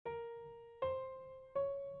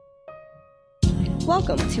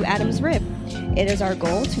Welcome to Adam's Rib. It is our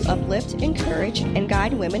goal to uplift, encourage, and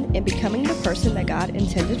guide women in becoming the person that God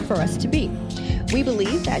intended for us to be. We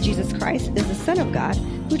believe that Jesus Christ is the Son of God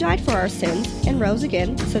who died for our sins and rose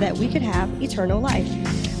again so that we could have eternal life.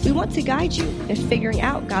 We want to guide you in figuring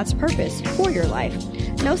out God's purpose for your life.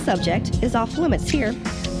 No subject is off limits here.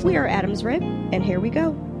 We are Adam's Rib, and here we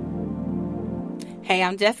go. Hey,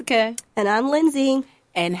 I'm Jessica. And I'm Lindsay.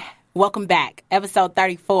 And welcome back. Episode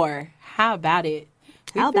 34. How about it?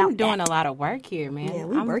 We've been doing a lot of work here, man. Yeah,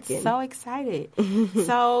 we're working. I'm so excited.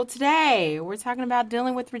 So today, we're talking about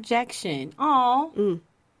dealing with rejection. Aw. Why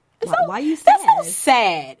are you sad? That's so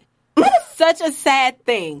sad. That is such a sad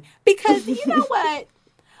thing. Because, you know what?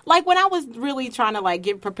 Like, when I was really trying to, like,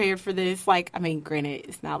 get prepared for this, like, I mean, granted,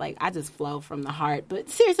 it's not like I just flow from the heart. But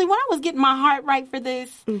seriously, when I was getting my heart right for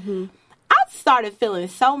this, I started feeling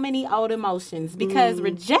so many old emotions because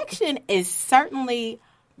rejection is certainly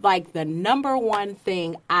like the number one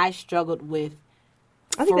thing I struggled with.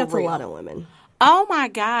 I think that's real. A lot of women. Oh my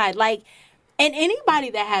God. Like, and anybody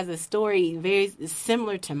that has a story very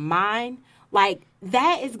similar to mine, like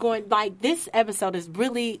that is going, like this episode is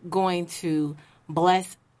really going to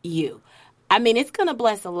bless you. I mean, it's going to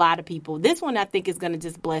bless a lot of people. This one, I think, is going to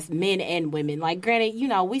just bless men and women. Like, granted, you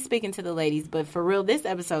know, we speaking to the ladies, but for real, this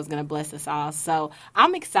episode is going to bless us all. So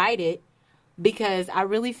I'm excited because I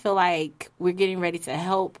really feel like we're getting ready to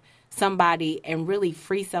help somebody and really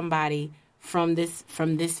free somebody from this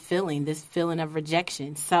feeling of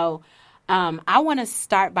rejection. So I want to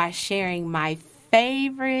start by sharing my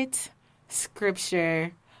favorite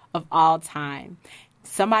scripture of all time.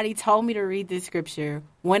 Somebody told me to read this scripture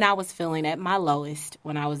when I was feeling at my lowest,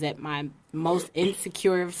 when I was at my most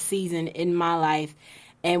insecure season in my life,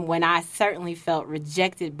 and when I certainly felt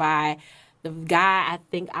rejected by the guy I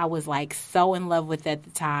think I was like so in love with at the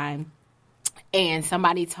time. And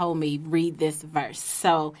somebody told me, read this verse.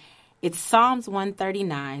 So it's Psalms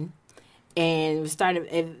 139, and we started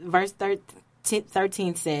at verse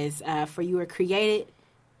 13 says, for you are created.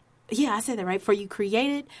 Yeah, I said that right. For you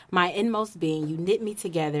created my inmost being. You knit me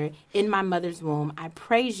together in my mother's womb. I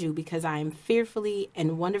praise you because I am fearfully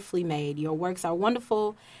and wonderfully made. Your works are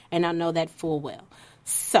wonderful, and I know that full well.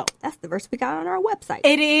 So that's the verse we got on our website.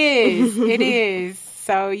 It is. It is.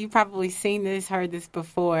 So you've probably seen this, heard this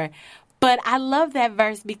before. But I love that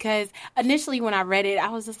verse because initially when I read it, I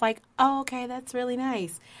was just like, oh, okay, that's really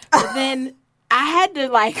nice. But then I had to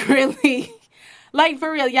like really... Like,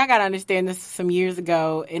 for real, y'all got to understand this some years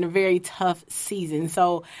ago in a very tough season.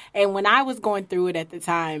 So, and when I was going through it at the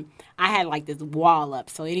time, I had, like, this wall up.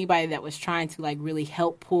 So anybody that was trying to, like, really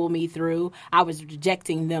help pull me through, I was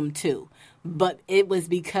rejecting them, too. But it was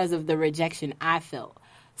because of the rejection I felt.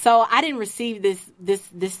 So I didn't receive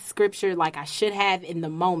this scripture like I should have in the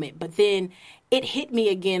moment. But then it hit me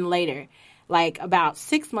again later. Like, about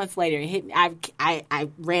 6 months later, it hit me. I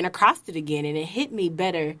ran across it again, and it hit me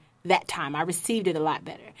better that time. I received it a lot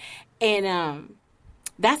better. And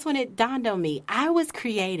that's when it dawned on me. I was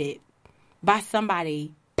created by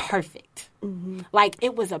somebody perfect. Like,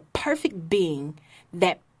 it was a perfect being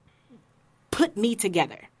that put me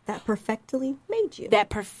together. That perfectly made you. That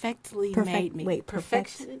perfectly made me. Wait,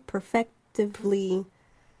 perfectively.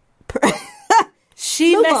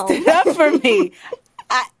 She messed it up for me.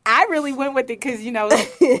 I really went with it because, you know,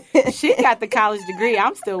 she got the college degree.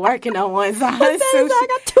 I'm still working on one. So I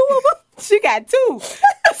got two of them. She got two.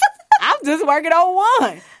 I'm just working on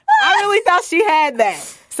one. I really thought she had that.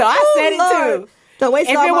 So I said Lord. it too. Don't waste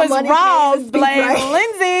if all it my was money wrong, blame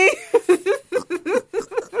Lindsay.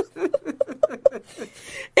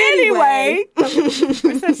 Anyway, we're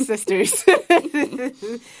such sisters.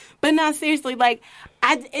 But no, seriously, like,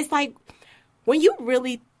 it's like when you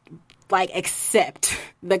really like accept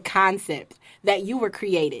the concept that you were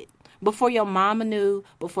created before your mama knew,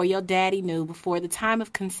 before your daddy knew, before the time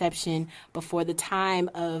of conception, before the time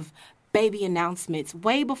of baby announcements,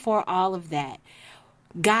 way before all of that,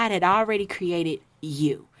 God had already created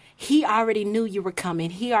you. He already knew you were coming.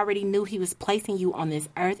 He already knew he was placing you on this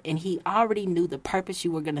earth, and he already knew the purpose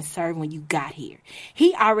you were going to serve when you got here.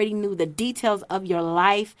 He already knew the details of your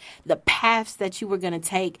life, the paths that you were going to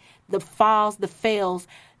take, the falls, the fails,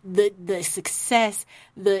 the success,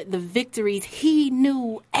 the victories. He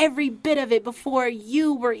knew every bit of it before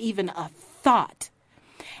you were even a thought.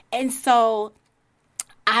 And so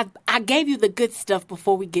I gave you the good stuff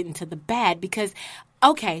before we get into the bad because,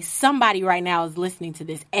 okay, somebody right now is listening to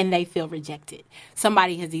this and they feel rejected.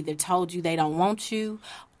 Somebody has either told you they don't want you,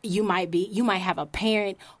 You might have a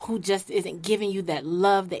parent who just isn't giving you that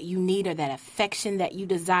love that you need or that affection that you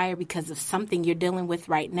desire because of something you're dealing with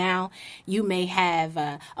right now. You may have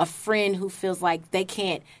a friend who feels like they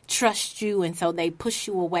can't trust you, and so they push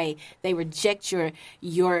you away. They reject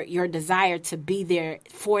your desire to be there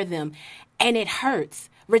for them, and it hurts.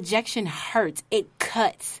 Rejection hurts. It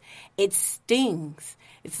cuts. It stings.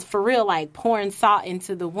 It's for real, like pouring salt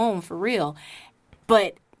into the wound, for real.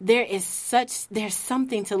 But there's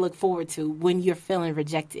something to look forward to when you're feeling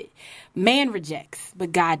rejected. Man rejects,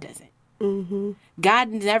 but God doesn't. Mm-hmm. God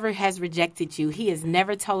never has rejected you. He has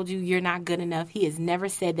never told you you're not good enough. He has never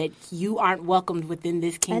said that you aren't welcomed within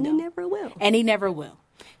this kingdom. And he never will. And he never will.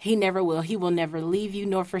 He never will. He will never leave you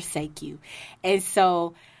nor forsake you. And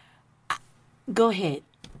so, go ahead.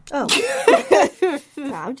 Oh.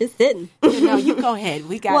 No, I'm just sitting. No, you go ahead.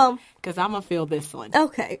 Because I'm going to feel this one.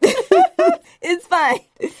 Okay. It's fine.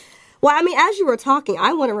 Well, I mean, as you were talking,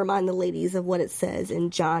 I want to remind the ladies of what it says in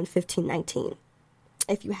John 15:19.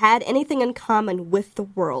 If you had anything in common with the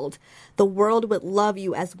world would love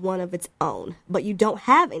you as one of its own. But you don't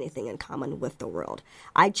have anything in common with the world.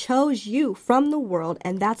 I chose you from the world,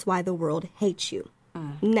 and that's why the world hates you.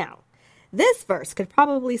 Now, this verse could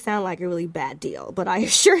probably sound like a really bad deal, but I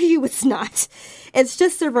assure you it's not. It's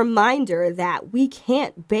just a reminder that we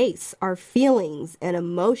can't base our feelings and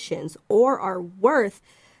emotions or our worth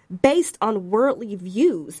based on worldly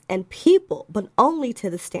views and people, but only to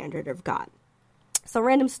the standard of God. So,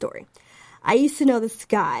 random story. I used to know this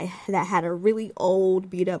guy that had a really old,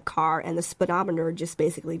 beat-up car, and the speedometer just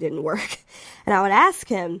basically didn't work. And I would ask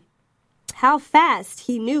him how fast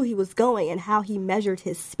he knew he was going and how he measured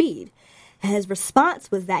his speed. And his response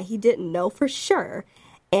was that he didn't know for sure,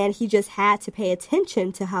 and he just had to pay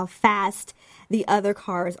attention to how fast the other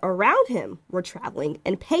cars around him were traveling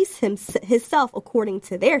and pace himself according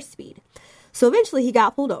to their speed. So eventually he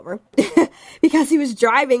got pulled over because he was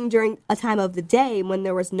driving during a time of the day when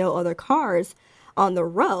there was no other cars on the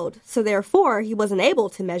road. So therefore, he wasn't able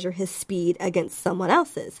to measure his speed against someone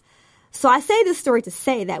else's. So I say this story to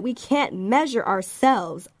say that we can't measure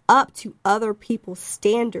ourselves up to other people's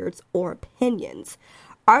standards or opinions.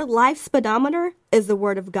 Our life speedometer is the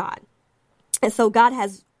Word of God. And so God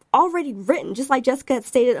has already written, just like Jessica had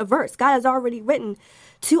stated a verse, God has already written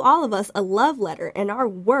to all of us a love letter and our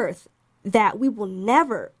worth that we will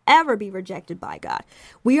never, ever be rejected by God.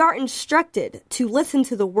 We are instructed to listen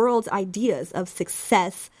to the world's ideas of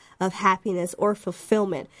success, of happiness, or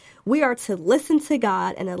fulfillment. We are to listen to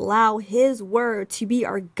God and allow His word to be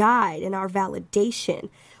our guide and our validation.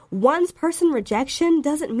 One person rejection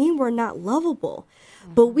doesn't mean we're not lovable,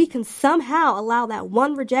 but we can somehow allow that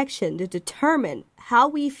one rejection to determine how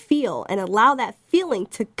we feel and allow that feeling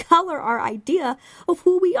to color our idea of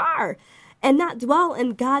who we are and not dwell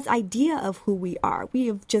in God's idea of who we are. We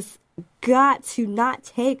have just got to not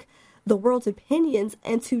take the world's opinions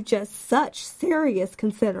into just such serious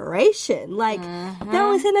consideration. Like, they're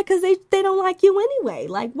only saying that because they don't like you anyway.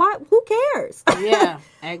 Like, why? Who cares? Yeah,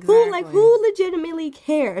 exactly. Who legitimately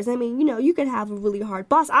cares? I mean, you could have a really hard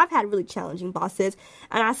boss. I've had really challenging bosses,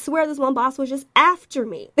 and I swear this one boss was just after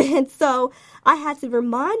me. And so I had to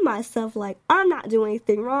remind myself, like, I'm not doing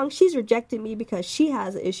anything wrong. She's rejected me because she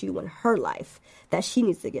has an issue in her life that she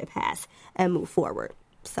needs to get past and move forward.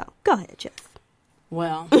 So, go ahead, Jeff.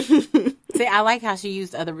 Well, see, I like how she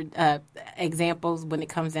used other examples when it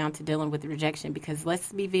comes down to dealing with rejection, because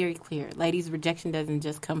let's be very clear. Ladies, rejection doesn't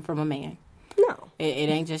just come from a man. No. It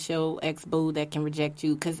ain't just your ex-boo that can reject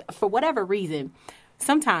you, because for whatever reason,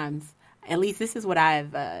 sometimes, at least this is what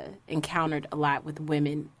I've encountered a lot with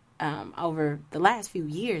women over the last few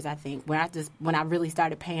years, I think, when I really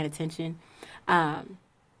started paying attention.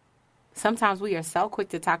 Sometimes we are so quick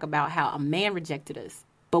to talk about how a man rejected us,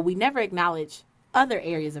 but we never acknowledge other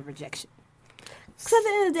areas of rejection. Because at the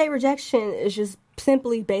end of the day, rejection is just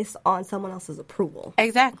simply based on someone else's approval.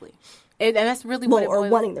 Exactly. And that's really what it boils down to.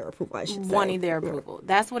 Or wanting their approval, I should say. Wanting their approval.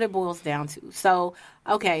 That's what it boils down to. So,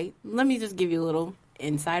 okay, let me just give you a little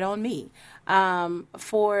insight on me.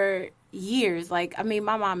 For years, my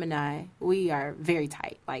mom and I, we are very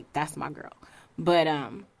tight. Like, that's my girl. But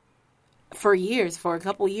for a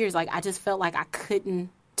couple years, I just felt like I couldn't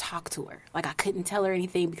talk to her. Like, I couldn't tell her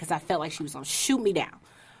anything because I felt like she was going to shoot me down.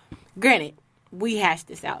 Granted, we hashed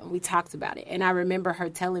this out and we talked about it. And I remember her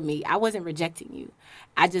telling me, I wasn't rejecting you.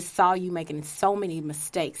 I just saw you making so many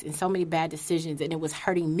mistakes and so many bad decisions, and it was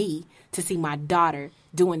hurting me to see my daughter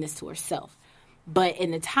doing this to herself. But in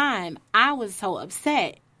the time, I was so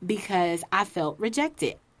upset because I felt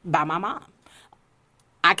rejected by my mom.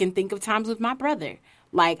 I can think of times with my brother.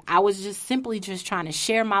 Like, I was just simply just trying to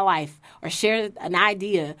share my life or share an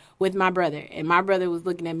idea with my brother. And my brother was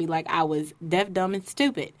looking at me like I was deaf, dumb, and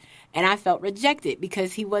stupid. And I felt rejected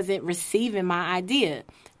because he wasn't receiving my idea.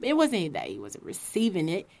 It wasn't that he wasn't receiving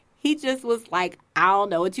it. He just was like, I don't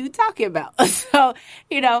know what you're talking about. So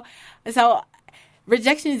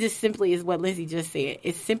rejection just simply is what Lindsay just said.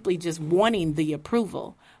 It's simply just wanting the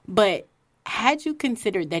approval. But had you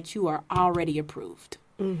considered that you are already approved?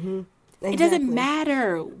 Mm-hmm. Exactly. It doesn't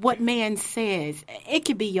matter what man says. It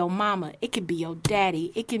could be your mama. It could be your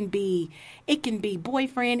daddy. It can be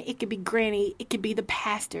boyfriend. It could be granny. It could be the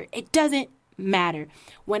pastor. It doesn't matter.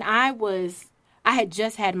 When I had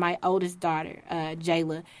just had my oldest daughter,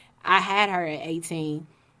 Jayla. I had her at 18.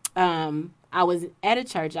 I was at a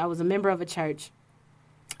church. I was a member of a church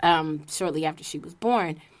shortly after she was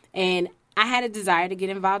born. And I had a desire to get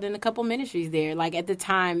involved in a couple ministries there. Like, at the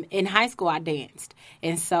time in high school, I danced.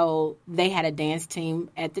 And so they had a dance team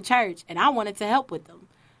at the church, and I wanted to help with them.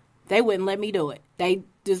 They wouldn't let me do it.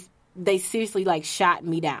 They seriously, like, shot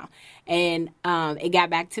me down. And it got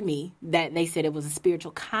back to me that they said it was a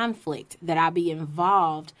spiritual conflict that I be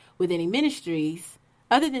involved with any ministries.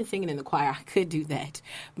 Other than singing in the choir, I could do that.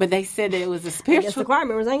 But they said that it was a spiritual... I guess the choir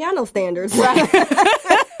members ain't got no standards. Right.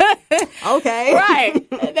 Okay. Right.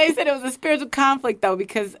 They said it was a spiritual conflict, though,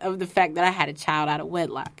 because of the fact that I had a child out of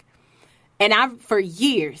wedlock. And for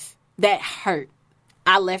years, that hurt.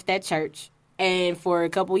 I left that church. And for a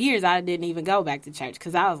couple years, I didn't even go back to church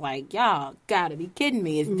because I was like, y'all gotta be kidding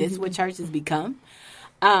me. Is this what church has become?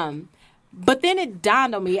 But then it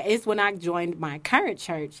dawned on me. It's when I joined my current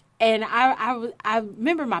church. And I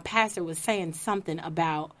remember my pastor was saying something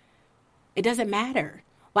about it doesn't matter.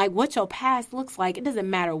 Like, what your past looks like, it doesn't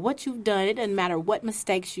matter what you've done. It doesn't matter what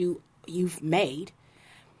mistakes you've made.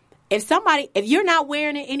 If you're not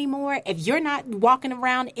wearing it anymore, if you're not walking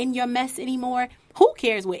around in your mess anymore, who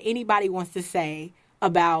cares what anybody wants to say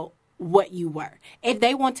about what you were? If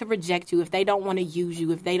they want to reject you, if they don't want to use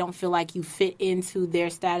you, if they don't feel like you fit into their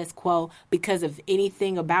status quo because of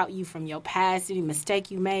anything about you from your past, any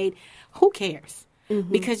mistake you made, who cares? Mm-hmm.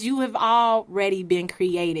 Because you have already been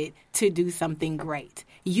created to do something great.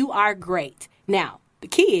 You are great. Now, the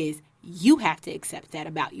key is you have to accept that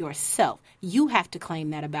about yourself. You have to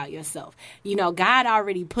claim that about yourself. You know, God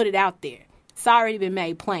already put it out there. It's already been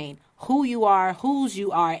made plain who you are, whose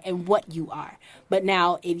you are, and what you are. But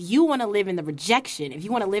now, if you want to live in the rejection, if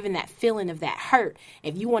you want to live in that feeling of that hurt,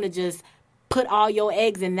 if you want to just put all your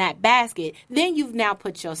eggs in that basket, then you've now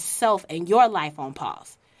put yourself and your life on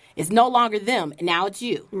pause. It's no longer them, and now it's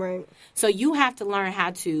you. Right. So you have to learn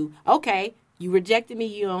how to, okay, you rejected me,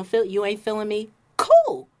 you ain't feeling me.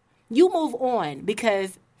 Cool. You move on,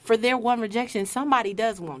 because for their one rejection, somebody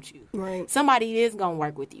does want you. Right. Somebody is going to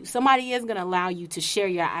work with you. Somebody is going to allow you to share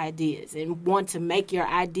your ideas and want to make your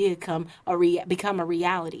idea become a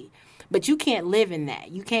reality. But you can't live in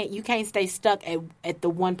that. You can't stay stuck at the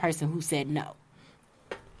one person who said no.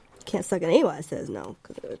 Can't suck at anyone that says no,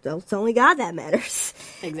 because it's only God that matters.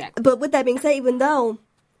 Exactly. But with that being said, even though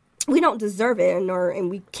we don't deserve it and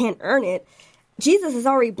we can't earn it, Jesus has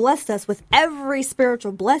already blessed us with every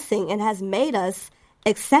spiritual blessing and has made us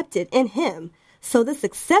accepted in Him. So this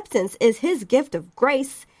acceptance is His gift of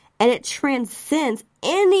grace, and it transcends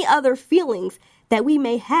any other feelings that we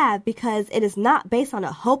may have, because it is not based on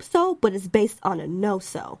a hope so, but it's based on a know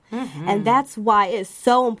so. Mm-hmm. And that's why it's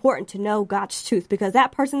so important to know God's truth, because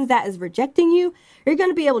that person that is rejecting you, you're going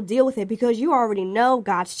to be able to deal with it because you already know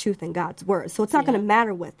God's truth and God's word. So it's not going to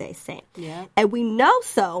matter what they say. Yeah. And we know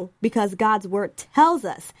so because God's word tells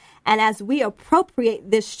us. And as we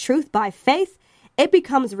appropriate this truth by faith, it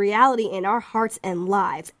becomes reality in our hearts and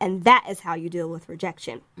lives. And that is how you deal with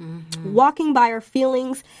rejection. Mm-hmm. Walking by our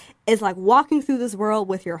feelings is like walking through this world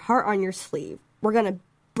with your heart on your sleeve. We're going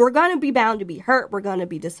to be bound to be hurt. We're going to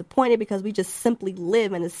be disappointed because we just simply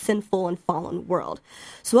live in a sinful and fallen world.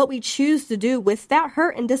 So what we choose to do with that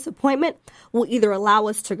hurt and disappointment will either allow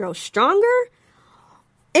us to grow stronger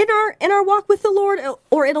in our walk with the Lord,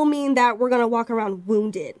 or it'll mean that we're going to walk around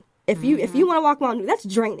wounded. If you want to walk around, that's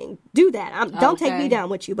draining. Do that. Don't take me down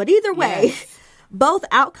with you. But either way, both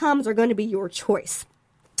outcomes are going to be your choice.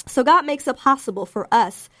 So God makes it possible for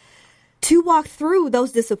us to walk through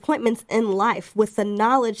those disappointments in life with the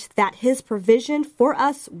knowledge that His provision for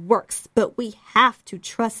us works. But we have to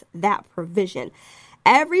trust that provision.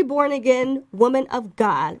 Every born-again woman of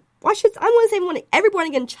God, every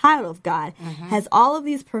born-again child of God has all of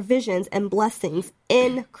these provisions and blessings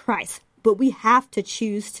in Christ. But we have to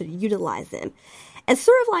choose to utilize them. It's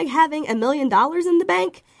sort of like having $1 million in the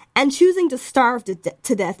bank and choosing to starve to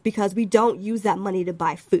death because we don't use that money to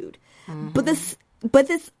buy food. Mm-hmm. But But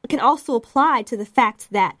this can also apply to the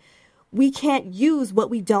fact that we can't use what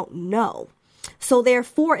we don't know. So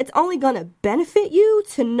therefore, it's only going to benefit you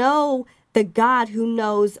to know the God who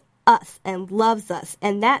knows us and loves us.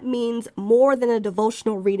 And that means more than a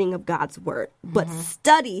devotional reading of God's word, but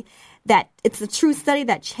study that it's a true study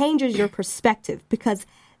that changes your perspective, because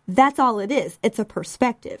that's all it is. It's a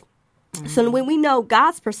perspective. So when we know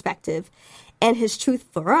God's perspective and his truth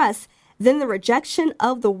for us, then the rejection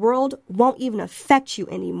of the world won't even affect you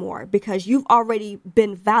anymore, because you've already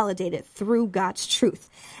been validated through God's truth.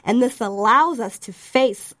 And this allows us to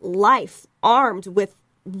face life armed with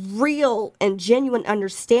real and genuine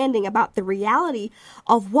understanding about the reality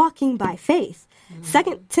of walking by faith.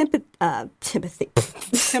 Second Timothy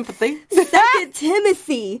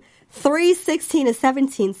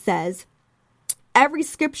 3:16-17 says, every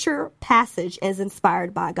scripture passage is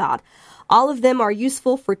inspired by God. All of them are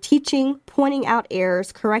useful for teaching, pointing out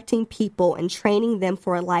errors, correcting people, and training them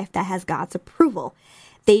for a life that has God's approval.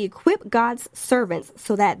 They equip God's servants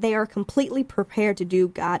so that they are completely prepared to do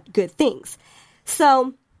good things.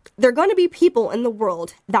 So there are going to be people in the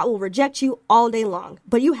world that will reject you all day long,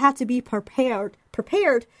 but you have to be prepared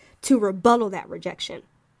to rebuttal that rejection.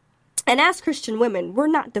 And as Christian women, we're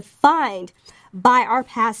not defined by our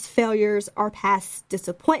past failures, our past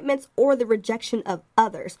disappointments, or the rejection of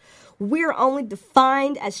others. We're only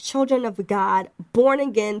defined as children of God, born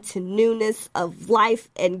again to newness of life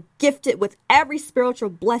and gifted with every spiritual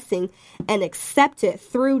blessing and accepted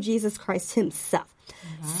through Jesus Christ himself.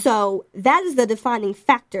 So that is the defining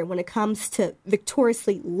factor when it comes to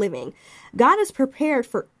victoriously living. God has prepared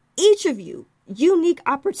for each of you unique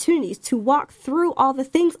opportunities to walk through all the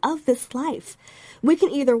things of this life. We can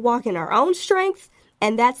either walk in our own strength,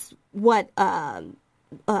 and that's what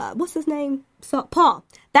what's his name? So Paul.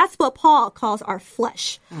 That's what Paul calls our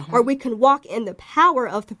flesh. Or we can walk in the power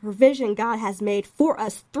of the provision God has made for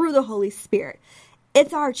us through the Holy Spirit.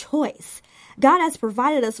 It's our choice. God has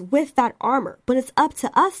provided us with that armor, but it's up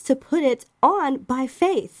to us to put it on by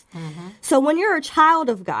faith. So when you're a child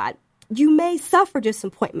of God, you may suffer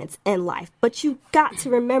disappointments in life, but you got to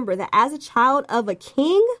remember that as a child of a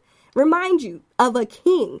king, remind you of a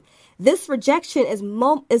king. This rejection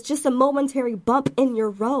is just a momentary bump in your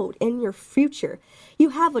road, in your future. You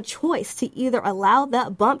have a choice to either allow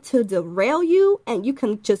that bump to derail you and you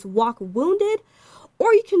can just walk wounded,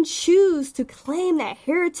 or you can choose to claim that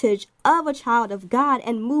heritage of a child of God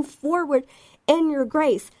and move forward in your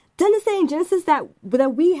grace. Doesn't it say in Genesis that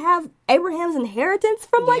we have Abraham's inheritance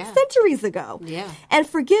from centuries ago? And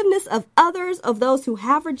forgiveness of others, of those who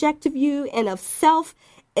have rejected you, and of self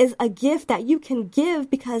is a gift that you can give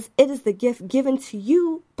because it is the gift given to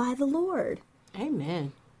you by the Lord.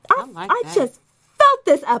 Amen. I just felt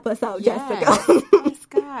this episode, Jessica. Praise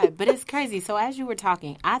God. But it's crazy. So as you were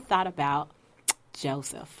talking, I thought about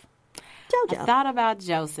Joseph. I thought about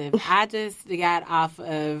Joseph. I just got off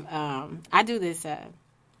of, I do this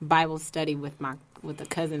Bible study with a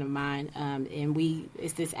cousin of mine, and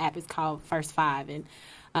this app is called First Five,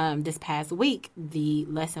 and this past week the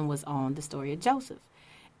lesson was on the story of Joseph.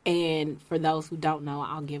 And for those who don't know,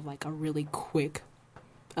 I'll give like a really quick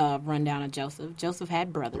rundown of Joseph. Joseph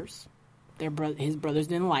had brothers. His brothers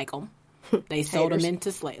didn't like him. They sold him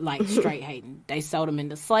into slavery, like straight hating. They sold him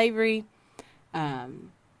into slavery.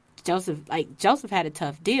 Joseph had a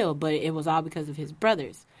tough deal, but it was all because of his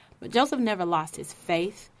brothers. But Joseph never lost his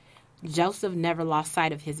faith. Joseph never lost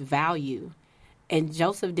sight of his value. And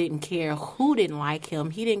Joseph didn't care who didn't like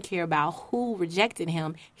him. He didn't care about who rejected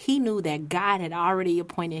him. He knew that God had already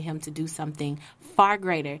appointed him to do something far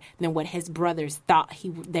greater than what his brothers thought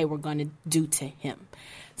they were going to do to him.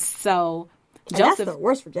 So Joseph, that's the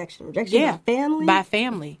worst rejection. By family? By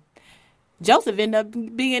family. Joseph ended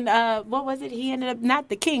up being, what was it? He ended up not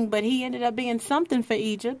the king, but he ended up being something for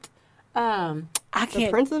Egypt. The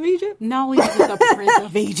Prince of Egypt? No, he wasn't the Prince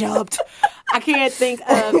of Egypt. I can't think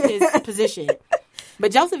of his position.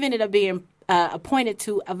 But Joseph ended up being appointed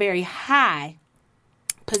to a very high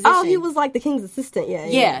position. Oh, he was like the king's assistant.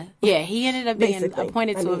 Yeah. He ended up being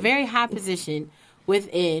appointed to a very high position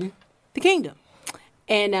within the kingdom.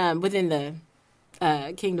 And within the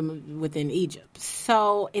kingdom within Egypt.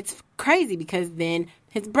 So it's crazy because then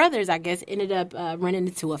his brothers, I guess, ended up running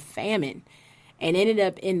into a famine. And ended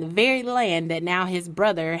up in the very land that now his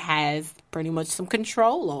brother has pretty much some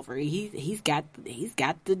control over. He's got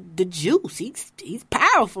the juice. He's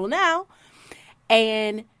powerful now.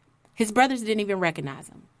 And his brothers didn't even recognize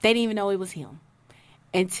him. They didn't even know it was him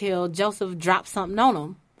until Joseph dropped something on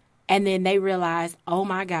him, And then they realized, oh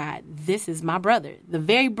my God, this is my brother. The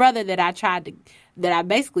very brother that I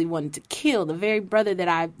basically wanted to kill, the very brother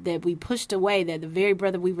that we pushed away, the very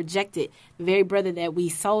brother we rejected, the very brother that we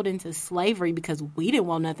sold into slavery because we didn't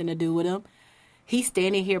want nothing to do with him. He's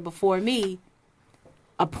standing here before me,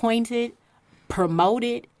 appointed,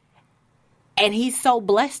 promoted, and he's so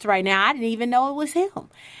blessed right now. I didn't even know it was him.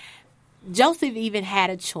 Joseph even had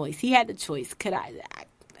a choice. He had the choice.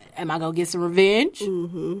 Am I going to get some revenge?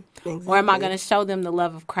 Mm-hmm. Exactly. Or am I going to show them the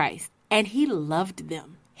love of Christ? And he loved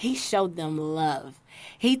them. He showed them love.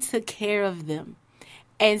 He took care of them.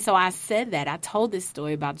 And so I said that. I told this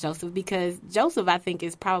story about Joseph because Joseph, I think,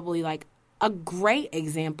 is probably like a great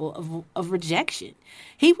example of rejection.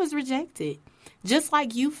 He was rejected. Just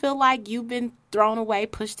like you feel like you've been thrown away,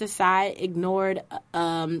 pushed aside, ignored,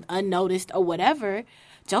 unnoticed, or whatever,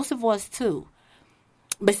 Joseph was too.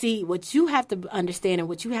 But see, what you have to understand and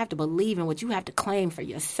what you have to believe and what you have to claim for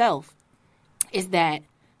yourself is that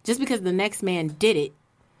just because the next man did it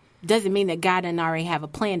doesn't mean that God doesn't already have a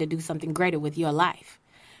plan to do something greater with your life.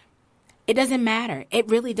 It doesn't matter. It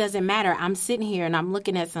really doesn't matter. I'm sitting here and I'm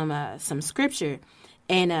looking at some scripture,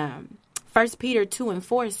 and 1 Peter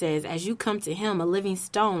 2:4 says, as you come to him, a living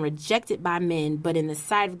stone rejected by men, but in the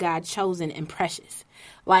sight of God chosen and precious.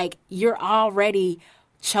 Like, you're already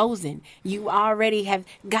chosen. You already have,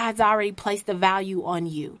 God's already placed the value on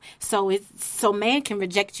you. So man can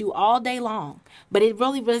reject you all day long, but it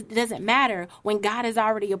really doesn't matter when God has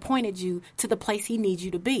already appointed you to the place he needs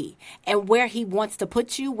you to be, and where he wants to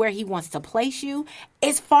put you, where he wants to place you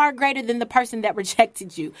is far greater than the person that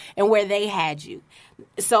rejected you and where they had you.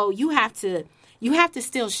 So you have to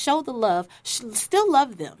still show the love, still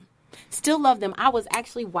love them. Still love them. I was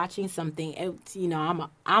actually watching something. I'm a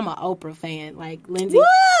Oprah fan, like Lindsay.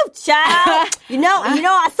 Woo, child! you know,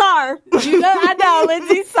 I saw her. I know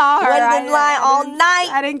Lindsay saw her. Went in line all night,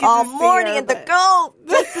 I didn't get all to see morning her, at the Gold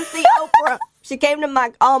just to see Oprah. She came to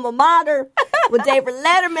my alma mater with David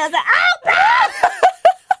Letterman. I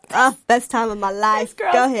said, Oprah! Best time of my life.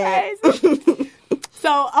 Go ahead.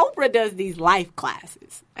 So Oprah does these life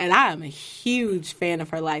classes, and I am a huge fan of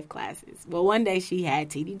her life classes. Well, one day she had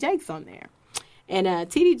T.D. Jakes on there, and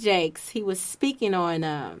T.D. Jakes, he was speaking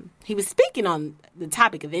on the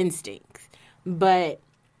topic of instincts, but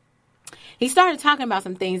he started talking about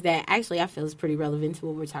some things that actually I feel is pretty relevant to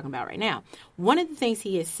what we're talking about right now. One of the things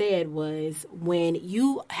he has said was, when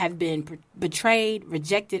you have been betrayed,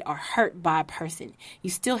 rejected, or hurt by a person, you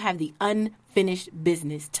still have the unfinished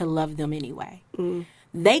business to love them anyway. Mm.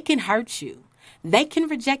 They can hurt you. They can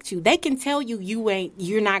reject you. They can tell you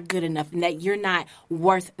you're not good enough and that you're not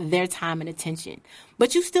worth their time and attention.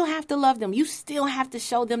 But you still have to love them. You still have to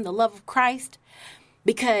show them the love of Christ.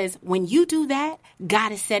 Because when you do that,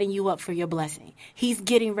 God is setting you up for your blessing. He's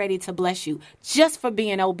getting ready to bless you just for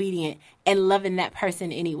being obedient and loving that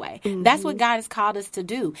person anyway. Mm-hmm. That's what God has called us to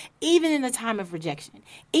do. Even in the time of rejection,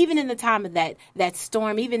 even in the time of that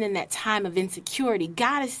storm, even in that time of insecurity,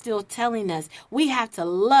 God is still telling us we have to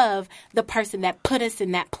love the person that put us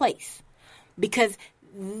in that place. Because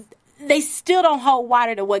they still don't hold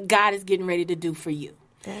water to what God is getting ready to do for you.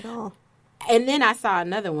 At all. And then I saw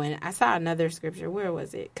another one. I saw another scripture. Where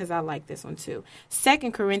was it? Because I like this one too.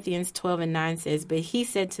 2 Corinthians 12:9 says, but he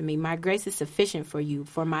said to me, my grace is sufficient for you,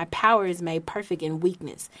 for my power is made perfect in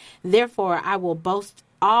weakness. Therefore, I will boast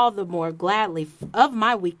all the more gladly of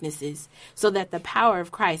my weaknesses, so that the power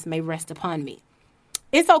of Christ may rest upon me.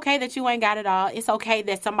 It's okay that you ain't got it all. It's okay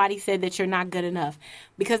that somebody said that you're not good enough.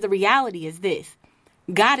 Because the reality is this.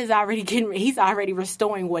 God is he's already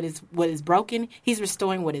restoring what is broken. He's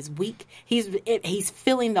restoring what is weak. He's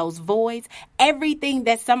filling those voids. Everything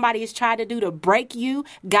that somebody has tried to do to break you,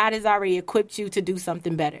 God has already equipped you to do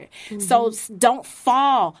something better. Mm-hmm. So don't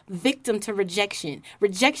fall victim to rejection.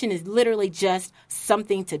 Rejection is literally just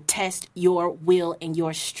something to test your will and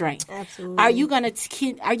your strength. Absolutely. Are you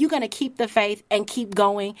gonna keep the faith and keep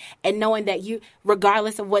going, and knowing that you,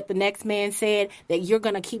 regardless of what the next man said, that you're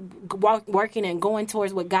gonna keep working and going towards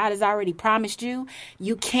what God has already promised you?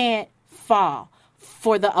 You can't fall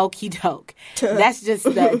for the okie doke. That's just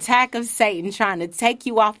the attack of Satan trying to take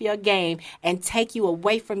you off your game and take you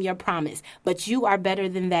away from your promise. But you are better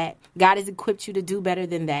than that. God has equipped you to do better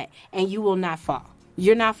than that, and you will not fall.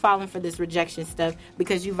 You're not falling for this rejection stuff,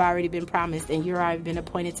 because you've already been promised and you've already been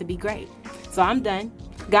appointed to be great. So I'm done.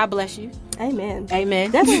 God bless you. Amen. Amen.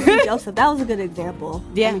 Definitely Joseph. That was a good example.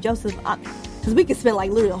 Yeah. I mean, Joseph, because we could spend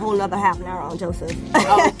like literally a whole another half an hour on Joseph.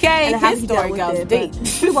 Okay. And how His he story dealt with goes it,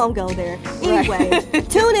 deep. We won't go there. Anyway,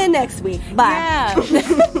 tune in next week. Bye.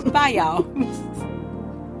 Yeah. Bye, y'all.